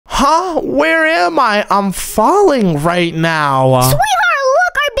Huh? Where am I? I'm falling right now. Sweetheart,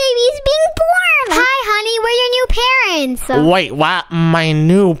 look, our baby's being born. Hi, honey, we're your new parents. Wait, what? My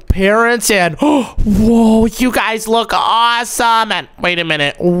new parents? And whoa, you guys look awesome. And wait a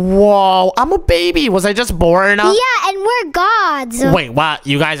minute. Whoa, I'm a baby. Was I just born? Yeah, and we're gods. Wait, what?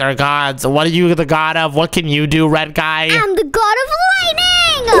 You guys are gods. What are you the god of? What can you do, red guy? I'm the god of lightning.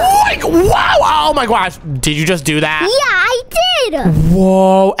 Wow! Oh my gosh! Did you just do that? Yeah, I did.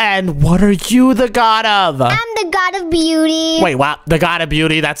 Whoa! And what are you the god of? I'm the god of beauty. Wait, what? The god of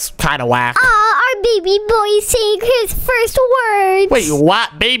beauty? That's kind of whack. Our baby boy saying his first words. Wait,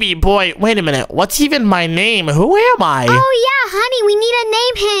 what? Baby boy? Wait a minute. What's even my name? Who am I? Oh yeah, honey, we need to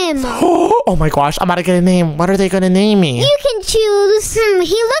name him. Oh my gosh! I'm about to get a name. What are they gonna name me? You can choose.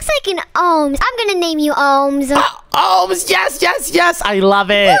 He looks like an Ohms. I'm gonna name you Ohms. Ohms! Yes! I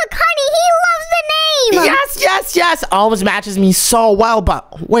love it. Look, honey, he loves the name. Yes! Ohms matches me so well,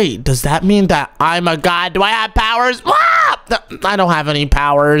 but wait, does that mean that I'm a god? Do I have powers? I don't have any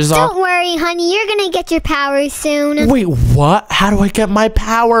powers. Don't worry, honey. You're gonna get your powers soon. Wait, what? How do I get my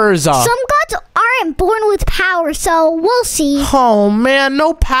powers? Some gods aren't born with powers, so we'll see. Oh man,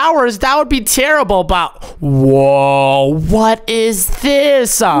 no powers. That would be terrible, but whoa, what is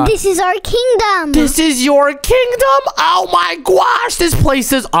this? This is our kingdom. This is your kingdom? Oh my gosh, this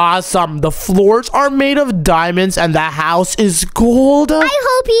place is awesome. The floors are made of diamonds and the house is gold. I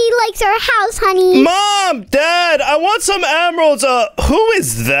hope he likes our house, honey. Mom, Dad, I want some emeralds. Who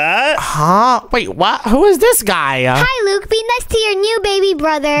is that? Huh? Wait, what? Who is this guy? Hi, Luke. Be nice to your new baby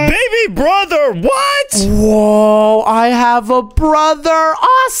brother. Baby brother, what? Whoa, I have a brother.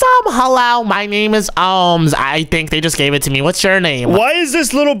 Awesome. Hello, my name is Ohms. I think they just gave it to me. What's your name? Why is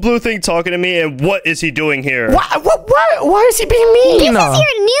this little blue thing talking to me, and what is he doing here? What? Why is he being mean? This is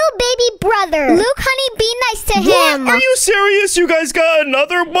your new baby brother. Luke, honey, be nice to him. Are you serious? You guys got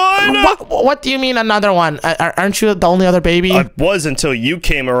another one? What do you mean another one? Aren't you the only other baby? I was until you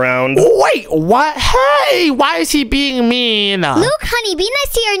came around. Wait, what? Hey, why is he being mean? Luke, honey, be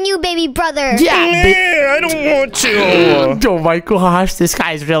nice to your new baby brother. Yeah, I don't want to. Oh my gosh, this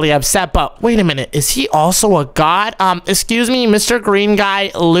guy's really upset. But wait a minute, is he also a god? Excuse me, Mr. Green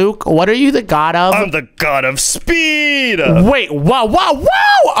Guy, Luke, what are you the god of? I'm the god of speed. Wait, whoa!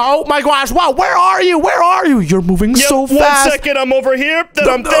 Oh my gosh, wow, where are you? You're moving so fast. 1 second, I'm over here, then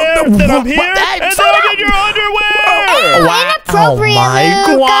I'm there, then I'm here, and then I'm in your underwear. Inappropriate, oh my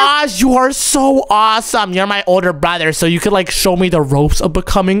Luke. gosh, you are so awesome. You're my older brother, so you could like show me the ropes of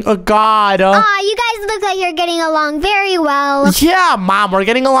becoming a god. You guys look like you're getting along very well. Yeah, Mom, we're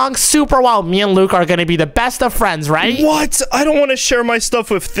getting along super well. Me and Luke are gonna be the best of friends, right? What? I don't want to share my stuff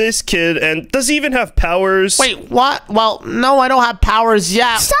with this kid, and does he even have powers? Wait, what? Well, no, I don't have powers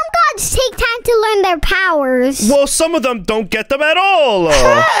yet. Some gods take time to learn their powers. Well, some of them don't get them at all.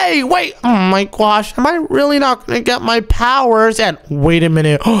 Hey, wait. Oh my gosh, am I really not gonna get my powers? And wait a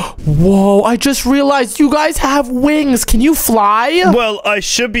minute. Whoa, I just realized you guys have wings. Can you fly? Well, I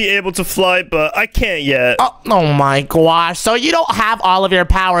should be able to fly, but I can't yet. Oh my gosh, so you don't have all of your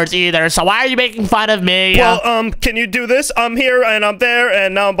powers either, so why are you making fun of me? Well, can you do this? I'm here, and I'm there,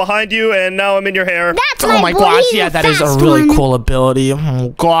 and now I'm behind you, and now I'm in your hair. That's oh my boy, gosh, he's yeah, a that is a fast really one. cool ability.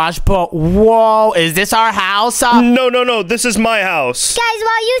 Oh gosh, but whoa, is this our house? No, this is my house. Guys,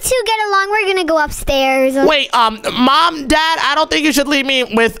 while you two get along, we're gonna go upstairs. Wait, Mom, Dad, I don't think you should leave me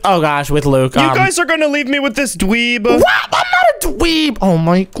with, with Luke. You guys are gonna leave me with this dweeb. What? I'm not a dweeb. Oh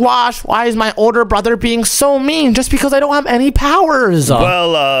my gosh, why is my older brother being so mean just because I don't have any powers?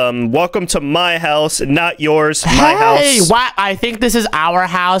 Well, welcome to my house, not yours, my house. Hey, what? I think this is our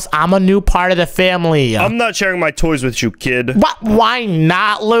house. I'm a new part of the family. I'm not sharing my toys with you, kid. What? Why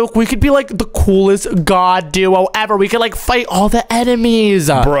not, Luke? We could be like the coolest god duo ever. We could like fight all the enemies.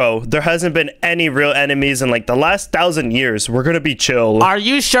 Bro, there hasn't been any real enemies in like the last 1,000 years. We're gonna be chill. Are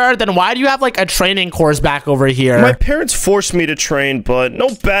you sure? Then why do you have like a training course back over here? My parents forced me to train, but no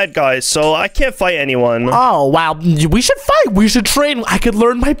bad guys, so I can't fight anyone. Oh, wow. We should fight. We should train. I could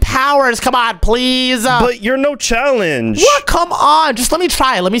learn my powers. Come on, please. But you're no challenge. What? Come on. Just let me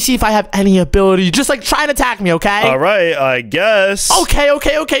try. Let me see if I have any ability. Just like try and attack me, okay? All right, I guess. Okay.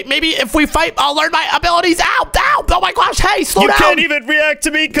 Maybe if we fight, I'll learn my abilities. Ow. Oh my gosh. Hey, slow down. You can't even react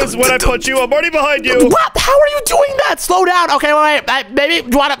to me because when I punch you, I'm already behind you. What? How are you doing doing that? Slow down. Okay, wait. Maybe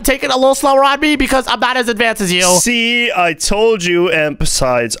you want to take it a little slower on me because I'm not as advanced as you. See, I told you, and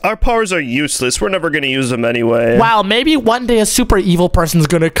besides, our powers are useless. We're never gonna use them anyway. Wow, maybe one day a super evil person's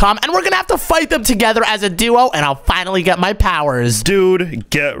gonna come and we're gonna have to fight them together as a duo and I'll finally get my powers. Dude,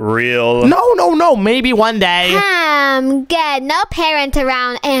 get real. No. Maybe one day. Good. No parents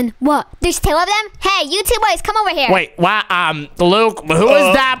around. And what? There's 2 of them? Hey, you 2 boys, come over here. Wait, what? Luke, who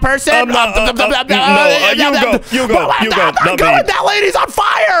is that person? You go, not me. That lady's on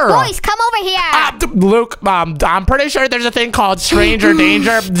fire. Boys, come over here. Luke, I'm pretty sure there's a thing called stranger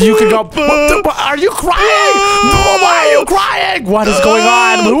danger. You can go. Are you crying? Why are you crying? What is going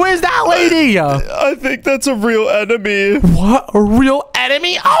on? Who is that lady? I think that's a real enemy. What? A real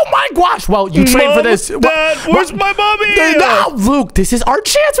enemy? Oh my gosh. Well, you trained for this. Dad, where's my mommy? No, Luke, this is our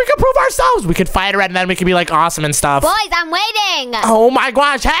chance. We can prove ourselves. We could fight her and then we can be like awesome and stuff. Boys, I'm waiting. Oh my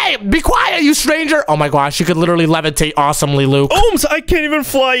gosh. Hey, be quiet, you stranger. Oh my gosh, she could literally levitate awesomely, Luke. Ooms, I can't even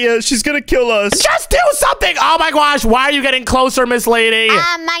fly yet. She's gonna kill us. Just do something. Oh my gosh, why are you getting closer, Miss Lady?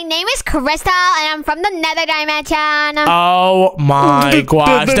 My name is Crystal and I'm from the Nether Dimension. Oh my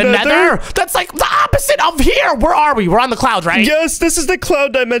gosh, the Nether? That's like the opposite of here. Where are we? We're on the clouds, right? Yes, this is the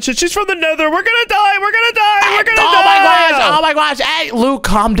cloud dimension. She's from the Nether. We're gonna die. We're gonna die. We're gonna die. Oh my gosh. Hey, Luke,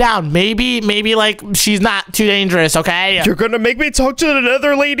 calm down. Maybe like she's not too dangerous, okay? You're gonna make me talk to the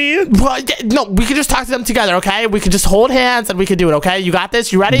Nether lady? Well, no, we can just talk to them together, okay? We can just hold hands and we can do it, okay? You got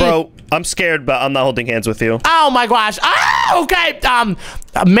this? You ready? Bro, I'm scared, but I'm not holding hands with you. Oh my gosh. Okay.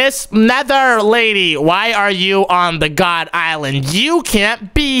 Miss Nether Lady, why are you on the God Island? You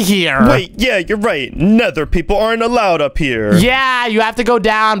can't be here. Wait, yeah, you're right. Nether people aren't allowed up here. Yeah, you have to go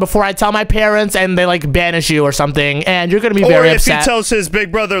down before I tell my parents and they like banish you or something, and you're gonna be very upset. Or if he tells his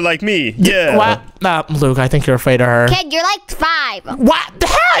big brother like me. Yeah. What? Luke, I think you're afraid of her. Kid, you're like 5. What?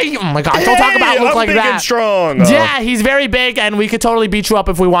 Hey! Oh my God! Don't talk about Luke like big that. And strong. Yeah, he's very big, and we could totally beat you up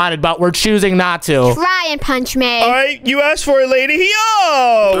if we wanted, but we're choosing not to. Try and punch me. All right, you asked for it, lady.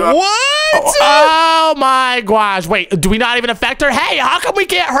 Yo, what? Oh my gosh! Wait, do we not even affect her? Hey, how come we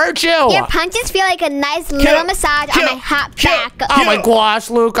can't hurt you? Your punches feel like a nice little massage on my hot back. Oh my gosh,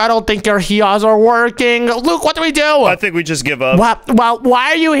 Luke! I don't think your heels are working. Luke, what do we do? I think we just give up. What? Well,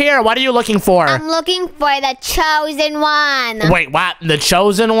 why are you here? What are you looking for? I'm looking for the chosen one. Wait, what? The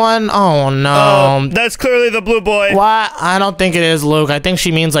chosen one? Oh no. That's clearly the blue boy. What? I don't think it is, Luke. I think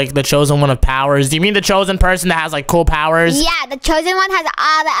she means like the chosen one of powers. Do you mean the chosen person that has like cool powers? Yeah, the chosen one has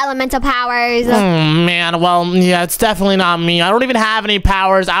all the elemental powers. Oh man, well, yeah, it's definitely not me. I don't even have any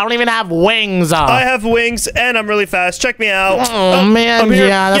powers. I don't even have wings. I have wings and I'm really fast. Check me out. Oh man,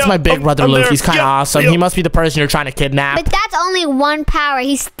 yeah, that's my big brother Luke. He's kind of awesome. He must be the person you're trying to kidnap. But that's only one power.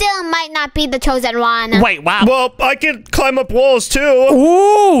 He still might not be the chosen one. Wait, wow. Well, I can climb up walls too.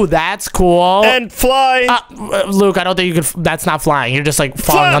 Ooh, that's cool. And fly. Luke, I don't think you could. That's not flying. You're just like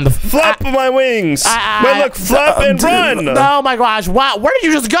falling on the flap my wings. Wait, look, flap and run. Oh my gosh, wow! Where did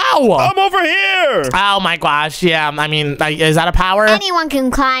you just go? I'm over here. Oh my gosh, yeah. I mean, is that a power? Anyone can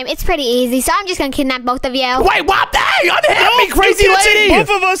climb. It's pretty easy. So I'm just gonna kidnap both of you. Wait, what? Hey, unhit me, crazy you can't lady! take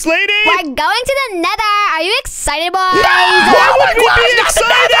both of us, lady. We're going to the Nether. Are you excited, boys? Oh my gosh,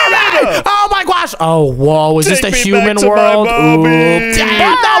 excited! Oh my gosh! Oh, whoa! Is this the Take me human back to my world? mommy. Ooh,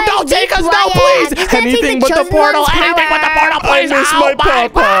 damn! No, don't Be take us! No, quiet. please! You can't Anything take the but the chosen portal! one's Anything but the power. portal, please! I miss Oh my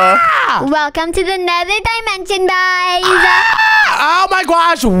papa. Welcome to the Nether Dimension, guys. Oh my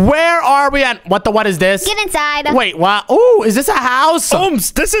gosh! Where are we at? What is this? Get inside. Wait, what? Ooh, is this a house?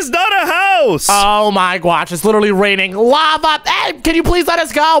 Ooms, this is not a house. Oh my gosh, it's literally raining lava. Hey, can you please let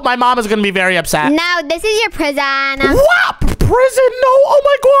us go? My mom is gonna be very upset. Now, this is your prison. What? Prison? No, oh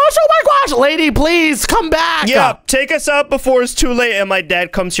my gosh, lady, please come back. Yeah, take us out before it's too late and my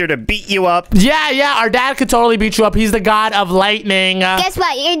dad comes here to beat you up. Yeah, our dad could totally beat you up. He's the god of lightning. Guess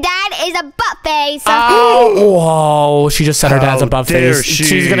what? Your dad is a butt face. Oh, whoa, she just said her dad's a butt dare face. she.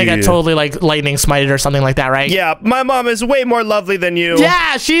 She's gonna get totally like lightning smited or something like that, right? Yeah, my mom is way more lovely than you.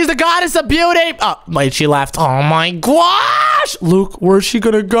 Yeah, she's the goddess of beauty. Oh, wait, she left. Oh my gosh. Luke, where's she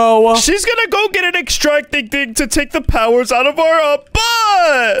gonna go? She's gonna go get an extracting thing to take the powers out of our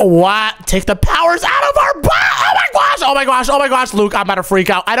butt. What? Take the powers out of our butt? Oh my gosh, Luke, I'm about to freak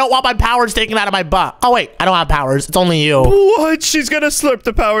out. I don't want my powers taken out of my butt. Oh wait, I don't have powers. It's only you. What? She's gonna slurp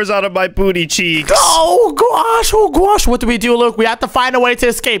the powers out of my booty cheeks. Oh gosh. What do we do, Luke? We have to find a way to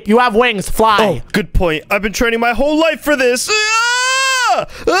escape. You have wings. Fly. Oh, good point. I've been training my whole life for this.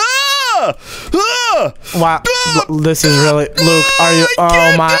 What? This is really Luke. Are you?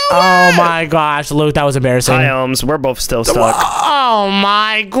 Oh my gosh, Luke, that was embarrassing. Hi, we're both still stuck. Oh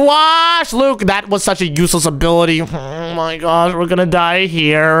my gosh, Luke, that was such a useless ability. Oh my gosh, we're gonna die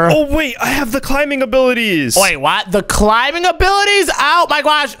here. Oh wait, I have the climbing abilities. Wait, what? The climbing abilities? Oh my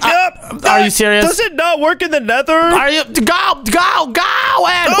gosh. Yep. Are you serious? Does it not work in the Nether? Are you? Go!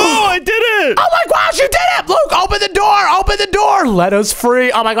 And oh, I did it. Oh my gosh, you did it! Luke, open the door! Open the door! Let us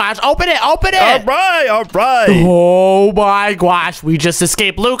free. Oh my gosh, open it! Open it! All right. Oh my gosh, we just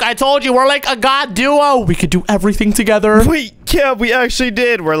escaped. Luke, I told you, we're like a god duo. We could do everything together. Wait, yeah, we actually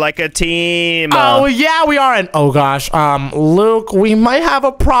did. We're like a team. Oh yeah, we are. And oh gosh, Luke, we might have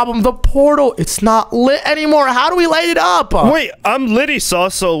a problem. The portal, it's not lit anymore. How do we light it up? Wait, I'm Liddy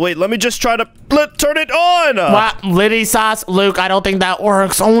Sauce, so wait, let me just try to turn it on. What? Liddy Sauce? Luke, I don't think that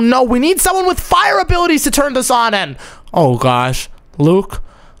works. Oh no, we need someone with fire abilities to turn this on. And oh gosh, Luke,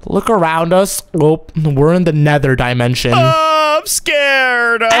 look around us. Oh, we're in the Nether dimension. I'm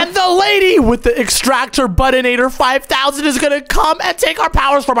scared. And the lady with the extractor buttinator 5000 is gonna come and take our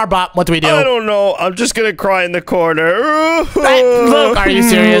powers from our butt. What do we do? I don't know. I'm just gonna cry in the corner. Luke, are you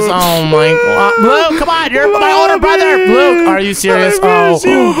serious? Oh my god. Luke, come on. You're my older brother. Luke, are you serious? I miss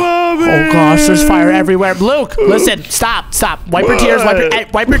you, Bobby. Oh gosh, there's fire everywhere. Luke, listen. Stop. Wipe your tears.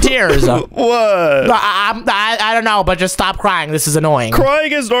 Wipe your tears. What? I don't know, but just stop crying. This is annoying.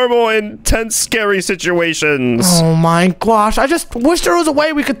 Crying is normal in tense, scary situations. Oh my gosh. I just wish there was a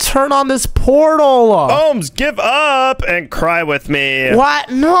way we could turn on this portal. Ohms, give up and cry with me. What?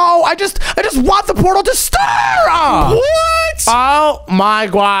 No, I just want the portal to stir. What? Oh my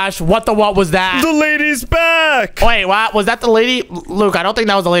gosh. What was that? The lady's back. Wait, what? Was that the lady? Luke, I don't think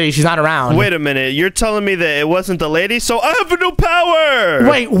that was the lady. She's not around. Wait a minute. You're telling me that it wasn't the lady? So I have a new power.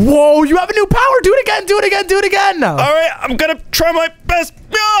 Wait, whoa. You have a new power. Do it again. Do it again. Do it again. All right. I'm going to try my best.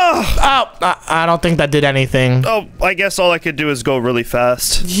 I don't think that did anything. Oh, I guess all I could do is go really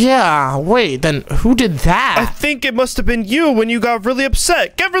fast. Yeah, wait, then who did that? I think it must have been you when you got really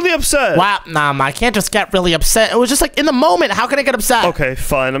upset. Get really upset. Wow, I can't just get really upset. It was just like in the moment. How can I get upset? Okay,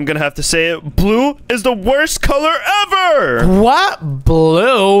 fine. I'm gonna have to say it. Blue is the worst color ever. What?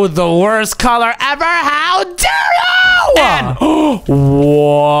 Blue? The worst color ever? How dare you? And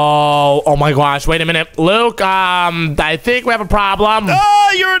whoa. Oh my gosh, wait a minute. Luke, I think we have a problem.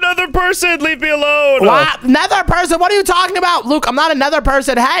 You're another person. Leave me alone. What? Another person? What are you talking about? Luke, I'm not another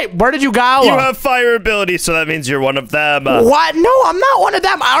person. Hey, where did you go? You have fire ability, so that means you're one of them. What? No, I'm not one of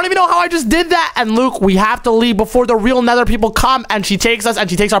them. I don't even know how I just did that. And Luke, we have to leave before the real Nether people come and she takes us and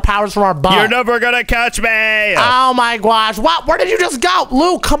she takes our powers from our butt. You're never gonna catch me. Oh my gosh. What? Where did you just go?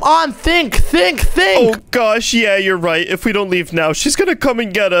 Luke, come on. Think. Oh gosh, yeah, you're right. If we don't leave now, she's gonna come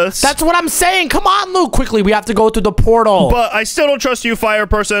and get us. That's what I'm saying. Come on, Luke. Quickly, we have to go through the portal. But I still don't trust you, fire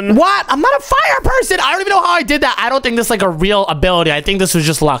person. What? I'm not a fire person. I don't even know how I did that. I don't think this is like a real ability. I think this was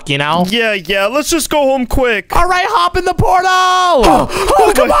just luck, you know? Yeah. Let's just go home quick. All right, hop in the portal.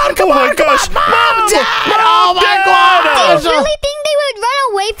 Come on. Oh gosh. Mom, Dad. Oh my God. Do you really think they would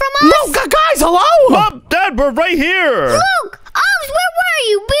run away from us? No, guys, hello. Mom, Dad, we're right here. Luke, where were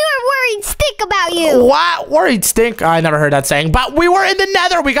you? We were worried stick about you. What? Worried stink? I never heard that saying. But we were in the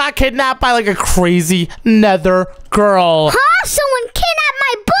Nether. We got kidnapped by like a crazy Nether girl. Huh? Someone kidnapped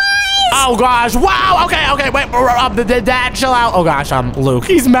my boys? Oh gosh. Wow. Okay. Wait. Dad, chill out. Oh gosh. Luke.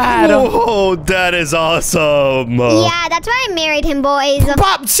 He's mad. Oh, that is awesome. Yeah, that's why I married him, boys.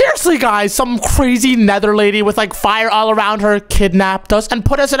 But seriously, guys, some crazy Nether lady with like fire all around her kidnapped us and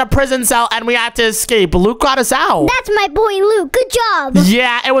put us in a prison cell, and we had to escape. Luke got us out. That's my boy Luke. Good job.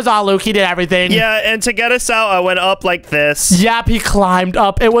 Yeah, it was all Luke. He did everything. Yeah, and to get us out, I went up like this. Yep, he climbed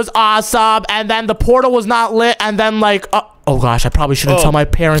up. It was awesome. And then the portal was not lit, and then like oh gosh, I probably shouldn't tell my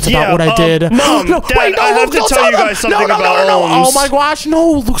parents about what I did. Mom, no, Dad, wait, no, I have Luke, to tell you guys something about Ohms. Oh my gosh,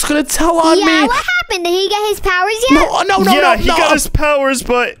 no, Luke's gonna tell on me. Yeah, what happened? Did he get his powers yet? No, he got his powers,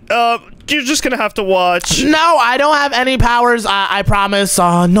 but you're just gonna have to watch. No, I don't have any powers. I promise.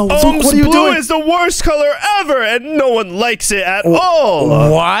 No, Luke, what are you blue doing? is the worst color ever, and no one likes it at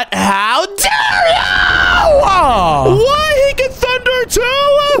all. What? How dare you? What? He can thunder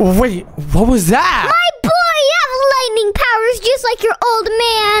too? Wait, what was that? My boy, you have lightning powers just like your old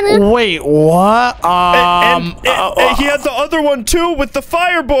man. Wait, what? And he had the other one too with the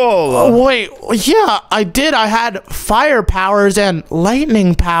fireball. Wait, yeah, I did. I had fire powers and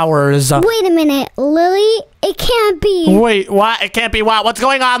lightning powers. Wait a minute, Lily. It can't be. Wait, what? It can't be what? What's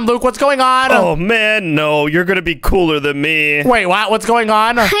going on, Luke? What's going on? Oh, man, no. You're gonna be cooler than me. Wait, what? What's going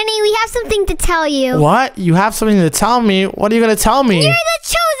on? Honey, we have something to tell you. What? You have something to tell me? What are you gonna tell me? You're the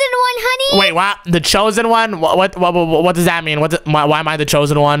chosen honey. Wait, what? The chosen one? What does that mean? Why am I the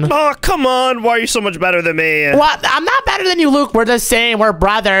chosen one? Oh, come on. Why are you so much better than me? What? I'm not better than you, Luke. We're the same. We're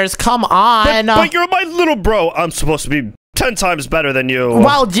brothers. Come on. But you're my little bro. I'm supposed to be 10 times better than you.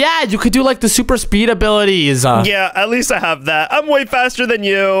 Well, yeah, you could do like the super speed abilities. Yeah, at least I have that. I'm way faster than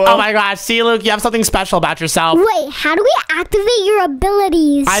you. Oh my gosh, see, Luke, you have something special about yourself. Wait, how do we activate your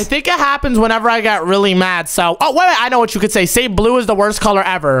abilities? I think it happens whenever I get really mad. So, oh, wait, I know what you could say. Say blue is the worst color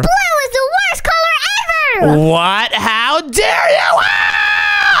ever. Blue is the worst color ever. What? How dare you?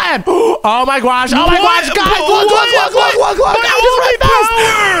 Oh my gosh, oh my gosh, guys, look.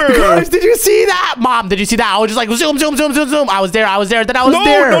 Guys, did you see that? Mom, did you see that? I was just like, zoom. I was there, then I was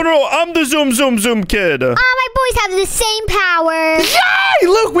there. No, I'm the zoom kid. My boys have the same power. Yay!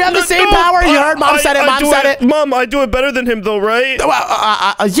 Look, we have the same power. You heard? Mom said it. Mom, I do it better than him, though, right?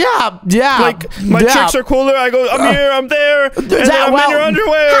 Yeah. Like, my tricks are cooler. I go, I'm here, I'm there, and then I'm in your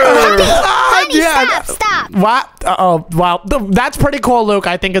underwear. Honey, stop. What? Oh, well, that's pretty cool, Luke.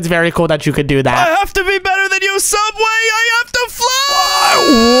 I think it's very cool that you could do that. I have to be better than you, Subway. I have to fly.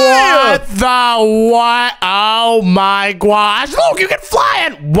 What the what? Oh my gosh. Luke, you can fly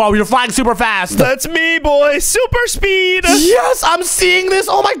it. Whoa, you're flying super fast. That's me, boy. Super speed. Yes, I'm seeing this.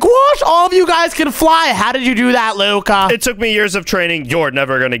 Oh my gosh, all of you guys can fly. How did you do that, Luke? It took me years of training. You're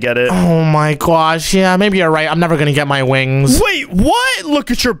never going to get it. Oh my gosh. Yeah, maybe you're right. I'm never going to get my wings. Wait, what?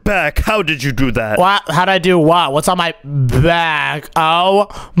 Look at your back. How did you do that? What? How'd I do what? What's on my back? Oh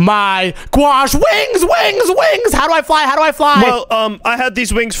my gosh. Wings. How do I fly? Well, I had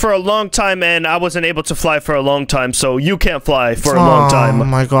these wings for a long time, and I wasn't able to fly for a long time, so you can't fly for a long time. Oh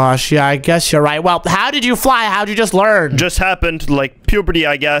my gosh. Yeah, I guess you're right. Well, how did you fly? How'd you just learn? Just happened, like puberty,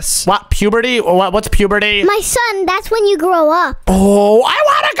 I guess. What? Puberty? What's puberty? My son, that's when you grow up. Oh, I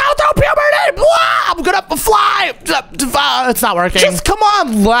want to go through puberty. Blah, I'm gonna fly. It's not working. Just come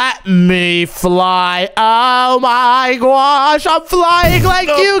on, let me fly. Oh my gosh, I'm flying like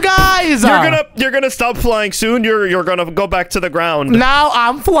you guys. You're gonna stop flying soon. You're gonna go back to the ground. No,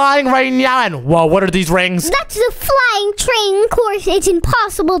 I'm flying right now. And whoa, what are these rings? That's the flying training course. It's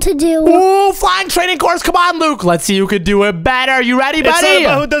impossible to do. Ooh, flying training course. Come on, Luke. Let's see who could do it better. You ready, buddy? It's not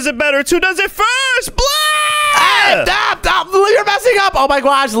about who does it better. It's who does it first. Blah! You're messing up. Oh my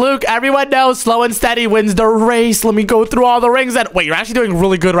gosh, Luke. Everyone knows slow and steady wins the race. Let me go through all the rings. And wait, you're actually doing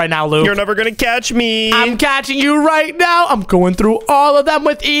really good right now, Luke. You're never gonna catch me. I'm catching you right now. I'm going through all of them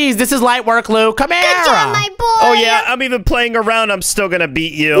with ease. This is light work, Luke. Come here. Good job, my boy. Oh yeah, I'm even playing around. I'm still gonna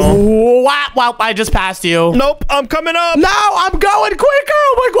beat you. Wow, well, I just passed you. Nope, I'm coming up. No, I'm going quicker.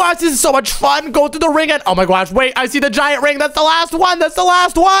 Oh my gosh, this is so much fun. Go through the ring and oh my gosh, wait, I see the giant ring. That's the last one.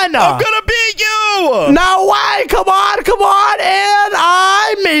 I'm gonna beat you. No way. Come on. And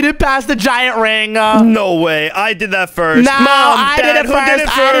I made it past the giant ring. No way. I did that first. No, Mom, I Dad, did it who first. did it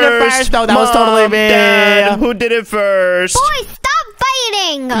I did it first. No, that was totally me. Dad, who did it first? Boys, stop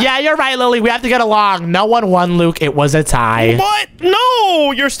fighting. Yeah, you're right, Lily. We have to get along. No one won, Luke. It was a tie. What?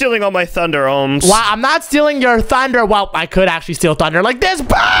 No, you're stealing all my thunder, Ohms. Wow, I'm not stealing your thunder. Well, I could actually steal thunder like this. Boom!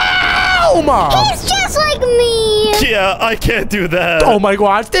 He's just like me. Yeah, I can't do that. Oh my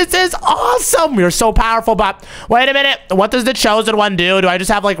gosh, this is awesome. You're so powerful, but wait a minute. What does the chosen one do? Do I just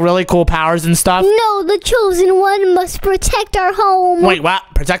have like really cool powers and stuff? No, the chosen one must protect our home. Wait, what?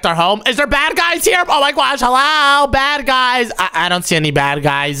 Protect our home? Is there bad guys here? Oh my gosh, hello, bad guys. I don't see any bad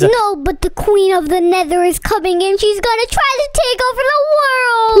guys. No, but the queen of the nether is coming and she's gonna try to take over the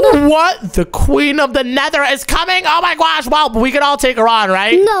world. What? The queen of the nether is coming? Oh my gosh, well, we can all take her on,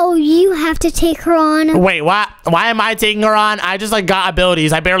 right? No, you have to take her on. Wait, what? Why am I taking her on? I just like got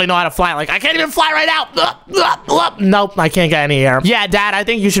abilities. I barely know how to fly. Like, I can't even fly right now. Nope, I can't get any air. Yeah, Dad, I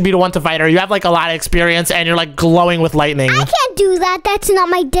think you should be the one to fight her. You have like a lot of experience and you're like glowing with lightning. I can't do that. That's not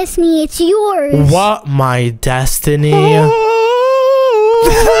my destiny. It's yours. What? My destiny? Yay,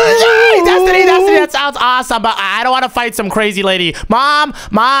 Destiny, that sounds awesome, but I don't want to fight some crazy lady. Mom,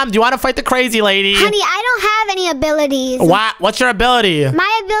 do you want to fight the crazy lady? Honey, I don't have any abilities. What? What's your ability?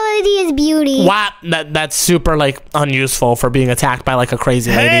 My ability is beauty. What? That's super, like, unuseful for being attacked by, like, a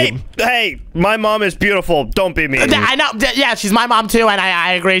crazy lady. Hey, my mom is beautiful. Don't be mean. I know. Yeah, she's my mom, too, and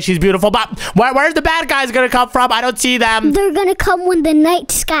I agree she's beautiful, but where's the bad guys gonna come from? I don't see them. They're gonna come when the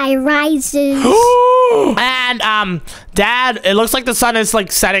night sky rises. And, Dad, it looks like the sun is,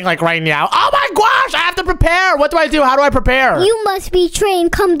 like, setting, like, right now. Oh, my gosh, I have to prepare. What do I do? How do I prepare? You must be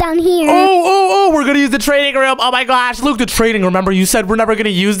trained. Come down here. Oh, we're gonna use the training room. Oh, my gosh. Luke, the training. Remember, you said we're never gonna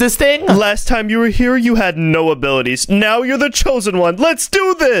use this thing? Last time you were here, you had no abilities. Now you're the chosen one. Let's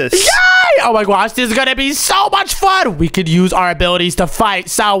do this. Yay! Oh my gosh, this is gonna be so much fun. We could use our abilities to fight.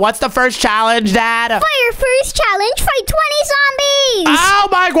 So what's the first challenge, Dad? Fire first challenge, fight 20 zombies. Oh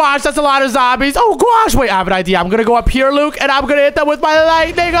my gosh, that's a lot of zombies. Oh gosh, wait, I have an idea. I'm gonna go up here, Luke, and I'm gonna hit them with my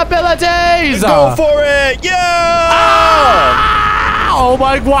lightning abilities. Go for it. Yeah. Oh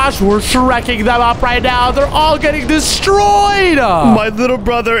my gosh, we're shrekking them up right now. They're all getting destroyed. My little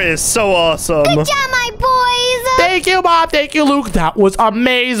brother is so awesome. Good job, my boys. Thank you, Mom. Thank you, Luke. That was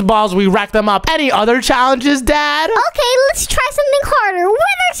amazing, balls. We wrecked them up. Any other challenges, Dad? Okay, let's try something harder.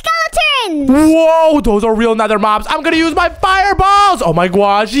 Wither skeletons. Whoa, those are real nether mobs. I'm gonna use my fireballs. Oh my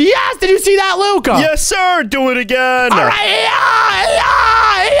gosh. Yes, did you see that, Luke? Yes, sir. Do it again. All right.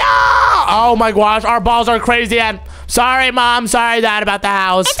 Yeah. Oh my gosh, our balls are crazy. And sorry, Mom. Sorry, Dad, about the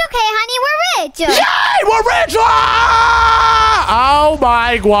house. It's okay, honey. We're rich. Yay, we're rich. Oh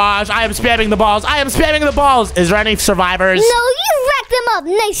my gosh, I am spamming the balls. I am spamming the balls. Is there any survivors? No, you wrecked them up.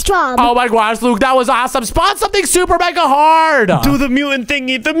 Nice job. Oh my gosh, Luke, that was awesome. Spawn something super mega hard. Do the mutant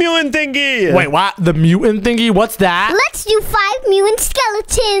thingy. The mutant thingy. Wait, what? The mutant thingy? What's that? Let's do 5 mutant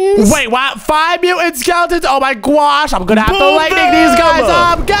skeletons. Wait, what? 5 mutant skeletons? Oh my gosh, I'm gonna have to Boom lightning these guys them.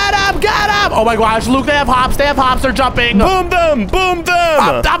 up. Get up, get up. Oh my gosh, Luke, they have hops. They have hops. They're jumping. Boom them. Boom them.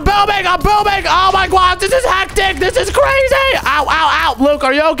 I'm booming. I'm booming. Oh my gosh, this is hectic. This is crazy. Ow, ow, ow. Luke,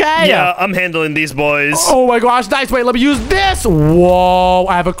 are you okay? Yeah, I'm handling these boys. Oh my gosh, nice. Wait, let me use this. Whoa,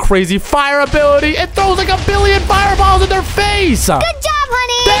 I have a crazy fire ability. It throws like 1 billion fireballs in their face. Good job,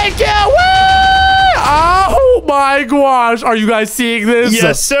 honey. Thank you. Woo! Oh my gosh. Are you guys seeing this?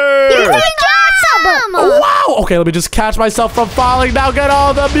 Yes, sir. You're doing awesome. Wow. Okay, let me just catch myself from falling. Now get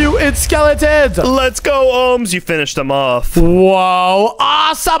all the mutant skeletons. Let's go, Ohms. You finished them off. Whoa.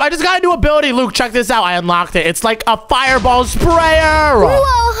 Awesome. I just got a new ability. Luke, check this out. I unlocked it. It's like a fireball sprayer. Whoa,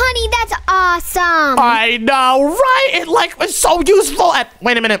 honey, that's awesome. I know, right? It like was so useful.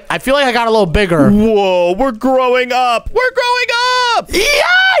 Wait a minute. I feel like I got a little bigger. Whoa, we're growing up. We're growing up.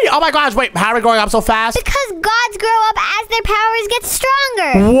 Yay! Oh my gosh, wait. How are we growing up so fast? Because gods grow up as their powers get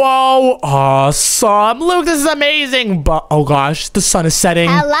stronger. Whoa, awesome. Luke, this is amazing. But, oh gosh, the sun is setting.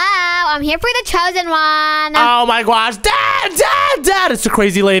 Hello, I'm here for the chosen one. Oh my gosh. Dad, it's the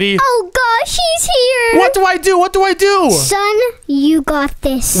crazy lady. Oh gosh, she's here. What do I do? What do I do? Son, you got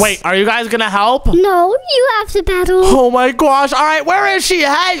this. Wait, are you guys gonna help? No, you have to battle. Oh my gosh. All right, where is she?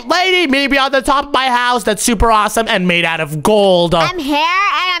 Hey, lady, maybe on the top of my house that's super awesome and made out of gold. I'm here,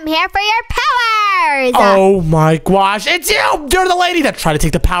 and I'm here for your powers. Oh my gosh, it's you! You're the lady that tried to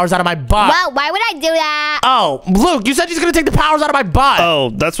take the powers out of my butt. Well, why would I do that? Oh, Luke, you said she's gonna take the powers out of my butt.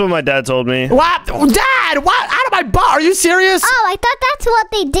 Oh, that's what my dad told me. What? Dad, what? Out of my butt? Are you serious? Oh, I thought that's what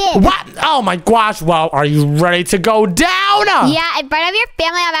they did. What? Oh my gosh, well, are you ready to go down? Yeah, in front of your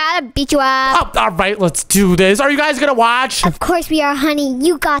family, I'm about to beat you up. Oh, all right, let's do this. Are you guys gonna watch? Of course we are, honey.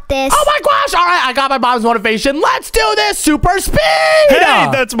 You got this. Oh my gosh, all right, I got my mom's motivation. Let's do this, super speed! Hey,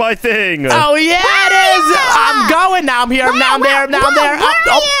 that's my thing. Oh yeah, it is. I'm going now. I'm here. Now I'm there. Now I'm there. Up,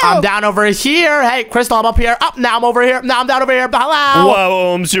 where are you? I'm down over here. Hey, Crystal, I'm up here. Up, now I'm over here. Now I'm down over here. Hello. Wow,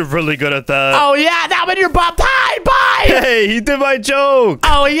 Ohms, you're really good at that. Oh yeah, now I'm in your butt. Hi, bye. Hey, he did my joke.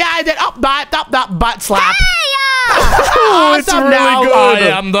 Oh yeah, I did. Up, butt slap. Hey, Oh, it's Awesome. really Now good.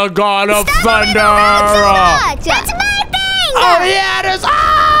 I am the god of thunder. That's my thing. Oh yeah, it is.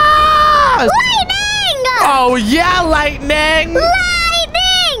 Ah! Lightning. Oh yeah, lightning.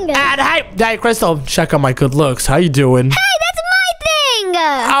 Lightning. And hey, Crystal, check out my good looks. How you doing? Hey, that's my thing.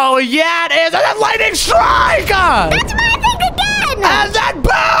 Oh yeah, it is. And then lightning strike. That's my thing again. And then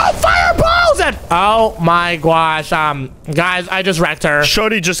boom, fireballs. And oh my gosh, guys, I just wrecked her.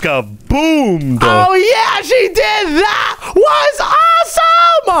 Shorty just got boomed. Oh yeah, she did. That was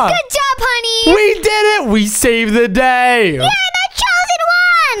awesome. Good job, honey. We did it. We saved the day. You're the chosen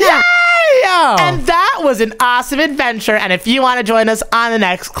one. Yay! And that was an awesome adventure. And if you want to join us on the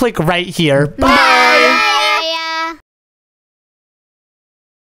next, click right here. Bye.